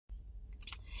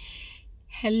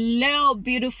Hello,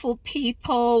 beautiful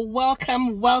people.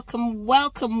 Welcome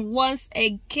once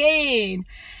again.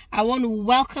 I want to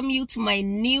welcome you to my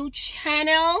new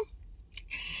channel.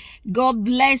 God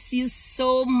bless you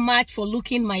so much for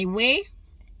looking my way.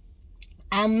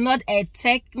 I'm not a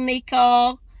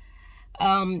technical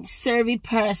survey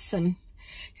person.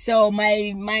 So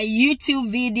my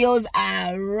YouTube videos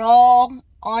are raw,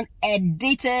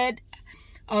 unedited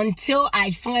until I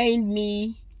find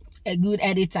me a good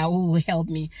editor who will help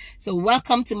me. So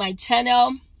welcome to my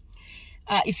channel.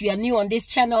 If you are new on this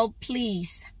channel,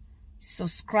 please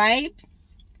subscribe,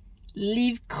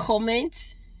 leave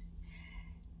comments,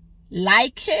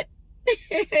 like it,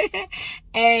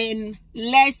 and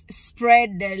let's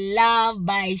spread the love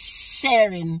by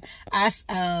sharing. As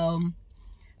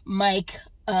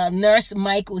Nurse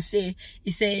Mike will say,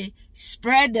 he say,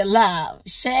 spread the love,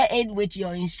 share it with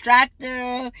your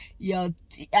instructor, your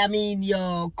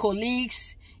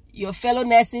colleagues, your fellow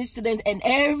nursing students, and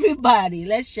everybody.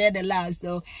 Let's share the love.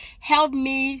 So help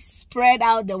me spread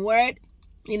out the word,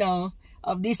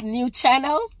 of this new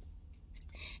channel.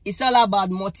 It's all about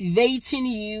motivating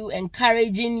you,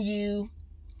 encouraging you,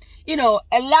 a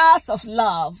lot of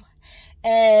love.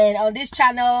 And on this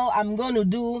channel, I'm going to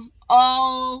do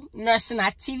all nursing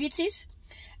activities.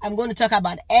 I'm going to talk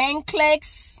about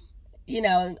NCLEX.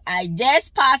 I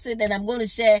just passed it, and I'm going to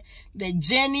share the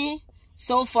journey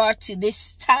so far to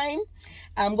this time.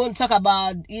 I'm going to talk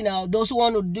about, those who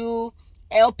want to do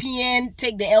LPN,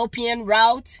 take the LPN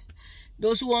route.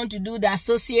 Those who want to do the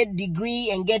associate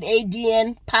degree and get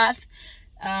ADN path.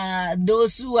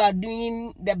 Those who are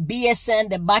doing the BSN,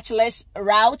 the bachelor's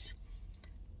route.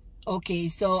 Okay,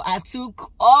 so I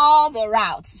took all the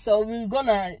routes. So we're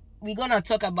gonna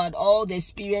talk about all the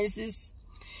experiences,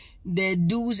 the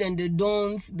do's and the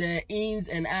don'ts, the ins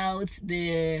and outs,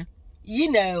 the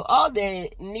all the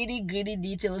nitty-gritty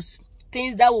details,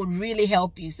 things that would really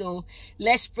help you. So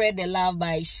let's spread the love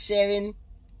by sharing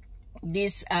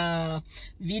these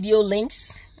video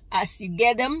links. As you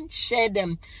get them, share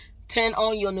them, turn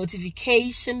on your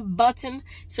notification button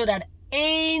so that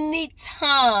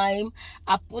anytime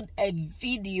I put a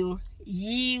video,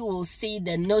 you will see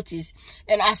the notice.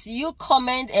 And as you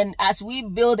comment and as we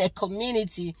build a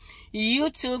community,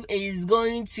 YouTube is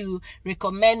going to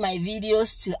recommend my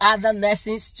videos to other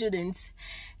nursing students.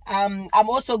 I'm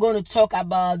also going to talk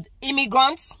about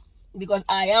immigrants, because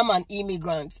I am an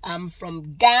immigrant. I'm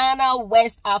from Ghana,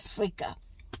 West Africa.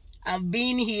 I've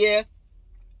been here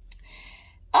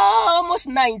almost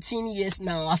 19 years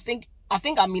now. I think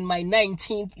I'm in my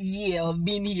 19th year of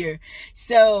being here.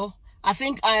 So I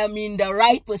think I am in the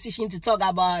right position to talk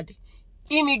about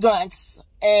immigrants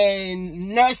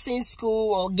and nursing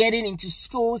school, or getting into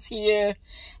schools here,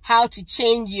 how to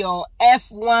change your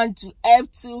F1 to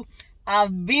F2.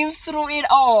 I've been through it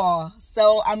all.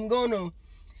 So I'm going to,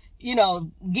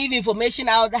 give information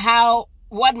out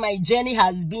what my journey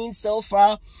has been so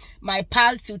far, my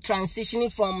path to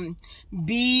transitioning from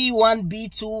B1,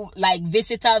 B2, like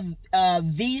visitor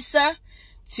visa,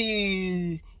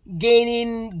 to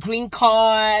gaining green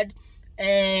card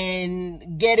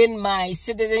and getting my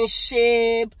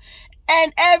citizenship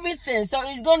and everything. So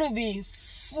it's going to be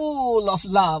full of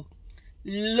love,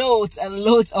 loads and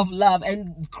loads of love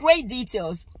and great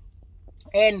details.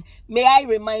 And may I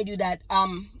remind you that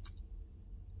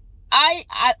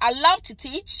I love to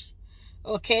teach.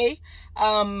 Okay,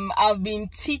 I've been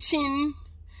teaching.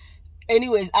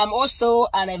 Anyways, I'm also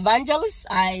an evangelist.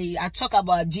 I talk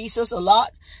about Jesus a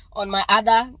lot on my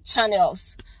other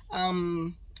channels.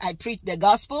 I preach the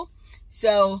gospel.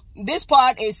 So this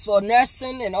part is for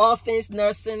nursing and all things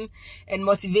nursing and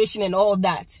motivation and all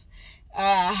that.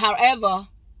 However,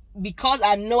 because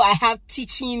I know I have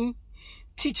teaching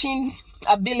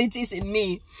abilities in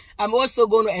me, I'm also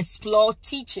going to explore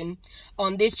teaching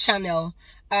on this channel.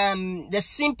 The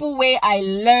simple way I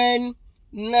learn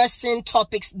nursing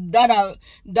topics that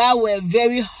were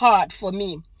very hard for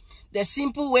me, the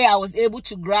simple way I was able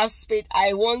to grasp it,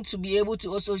 I want to be able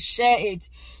to also share it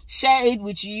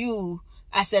with you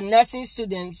as a nursing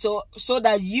student, so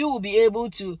that you will be able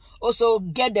to also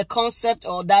get the concept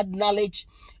or that knowledge,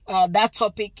 that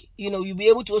topic. You'll be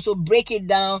able to also break it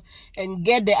down and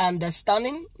get the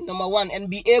understanding, number one, and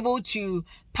be able to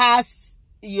pass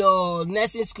your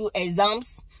nursing school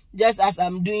exams, just as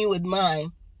I'm doing with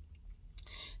mine.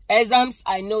 Exams,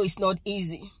 I know it's not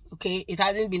easy, okay? It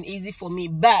hasn't been easy for me,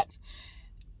 but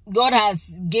God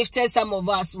has gifted some of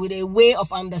us with a way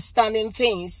of understanding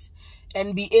things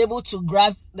and be able to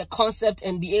grasp the concept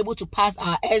and be able to pass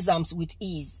our exams with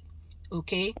ease,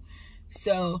 okay?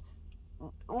 So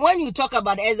when you talk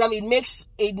about exam, it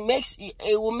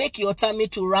will make your tummy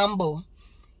to rumble.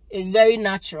 It's very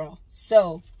natural.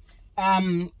 So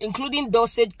including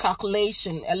dosage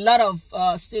calculation, a lot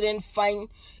of students find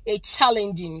it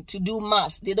challenging to do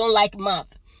math. They don't like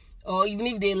math, or even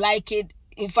if they like it,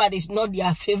 in fact, it's not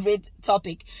their favorite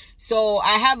topic. So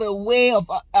I have a way of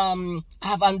I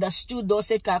have understood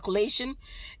dosage calculation,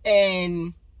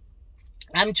 and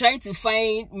I'm trying to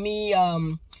find me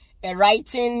a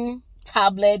writing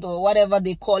tablet or whatever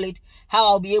they call it,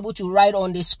 how I'll be able to write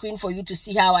on the screen for you to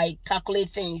see how I calculate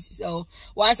things. So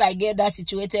once I get that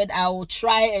situated, I will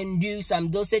try and do some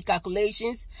dosage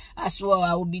calculations as well.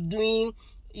 I will be doing,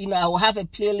 I will have a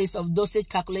playlist of dosage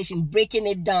calculation, breaking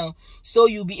it down, so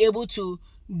you'll be able to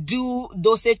do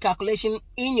dosage calculation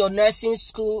in your nursing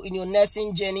school, in your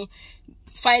nursing journey.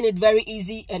 Find it very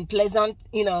easy and pleasant,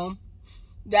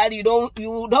 that you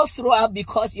will not throw up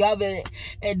because you have a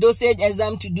dosage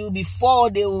exam to do before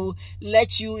they will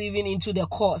let you even into the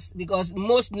course. Because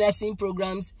most nursing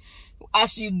programs,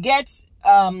 as you get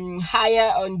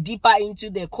higher and deeper into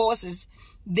the courses,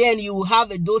 then you will have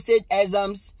a dosage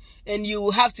exams, and you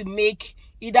will have to make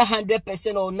either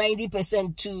 100% or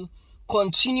 90% to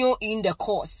continue in the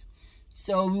course.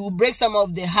 So we will break some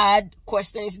of the hard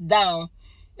questions down,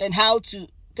 and how to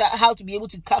be able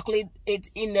to calculate it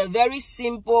in a very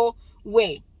simple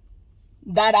way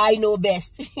that I know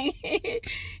best.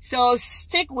 So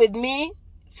stick with me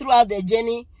throughout the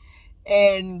journey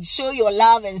and show your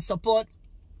love and support.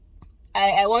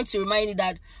 I want to remind you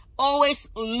that always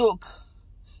look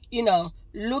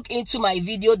into my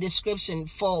video description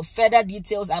for further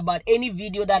details about any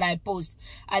video that I post.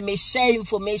 I may share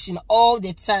information all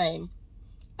the time.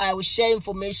 I will share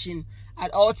information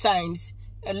at all times.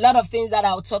 A lot of things that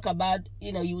I'll talk about,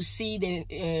 you see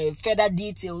the further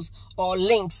details or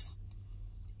links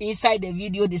inside the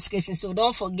video description. So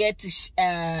don't forget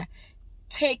to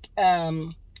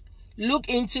look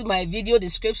into my video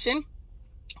description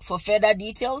for further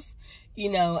details,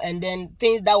 and then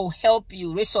things that will help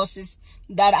you, resources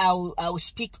that I will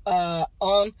speak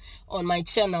on my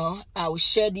channel. I will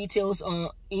share details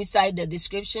inside the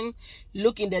description.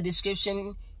 Look in the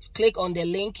description, click on the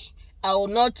link. I will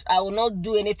not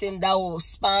do anything that will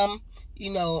spam,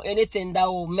 anything that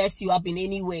will mess you up in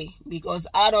any way, because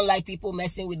I don't like people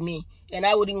messing with me, and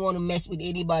I wouldn't want to mess with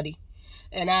anybody.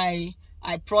 And I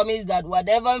promise that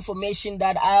whatever information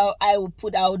that I will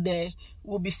put out there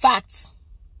will be facts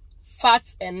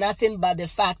and nothing but the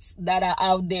facts that are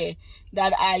out there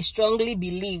that I strongly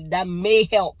believe that may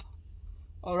help.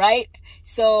 All right.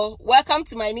 So welcome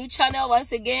to my new channel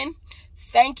once again.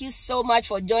 Thank you so much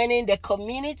for joining the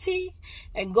community,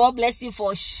 and God bless you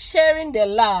for sharing the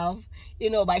love,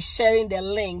 by sharing the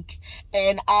link.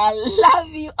 And I love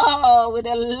you all with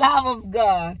the love of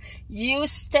God. You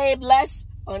stay blessed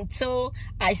until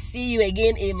I see you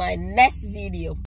again in my next video.